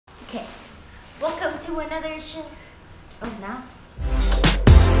Okay, welcome to another show. Oh, now?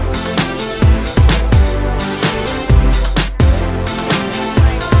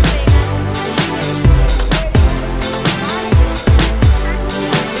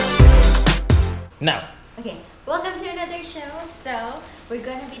 Now. Okay, welcome to another show. So, we're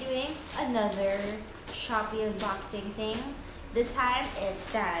going to be doing another Shopee unboxing thing. This time,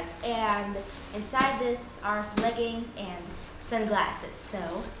 it's Dad's. And inside this are some leggings and sunglasses.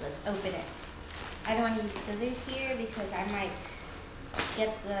 So, let's open it. I don't want to use scissors here because I might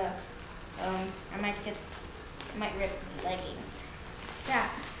get the, I might rip the leggings. Yeah,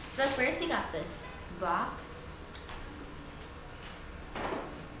 so first we got this box.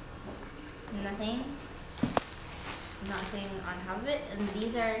 Nothing on top of it, and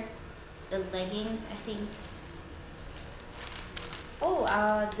these are the leggings, I think.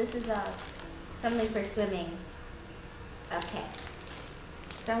 Oh, this is something for swimming. Okay,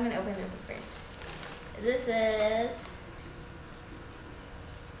 so I'm gonna open this one first. This is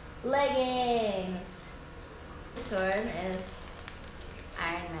leggings. This one is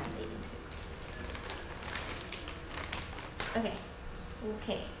Iron Man bathing suit.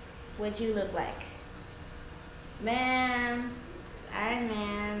 Okay. What'd you look like? Man, it's Iron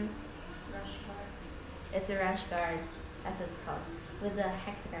Man. Rush guard. It's a rash guard. That's what it's called. With the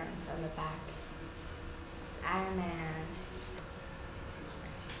hexagons on the back. It's Iron Man.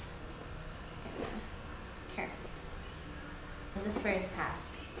 Here. The first half.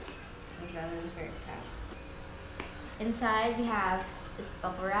 We've done the first half. Inside we have this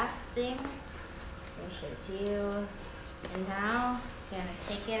bubble wrap thing. Let me show it to you. And now, I'm gonna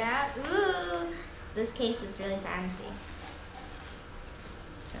take it out. Ooh! This case is really fancy.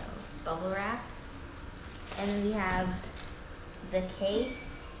 So, bubble wrap. And then we have the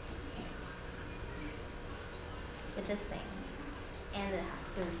case with this thing. And it has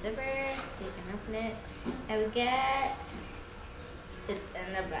the zipper, so you can open it. And we get, it's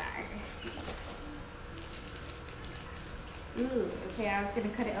in the bag. Ooh, okay, I was gonna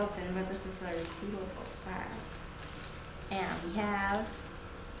cut it open, but this is the receivable bag. And we have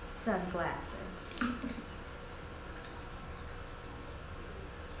sunglasses.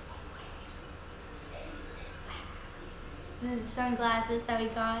 This is sunglasses that we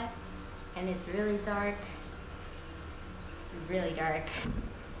got, and it's really dark. Really dark.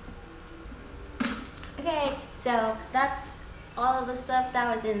 Okay, so that's all of the stuff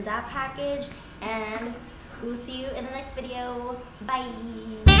that was in that package, and we'll see you in the next video. Bye!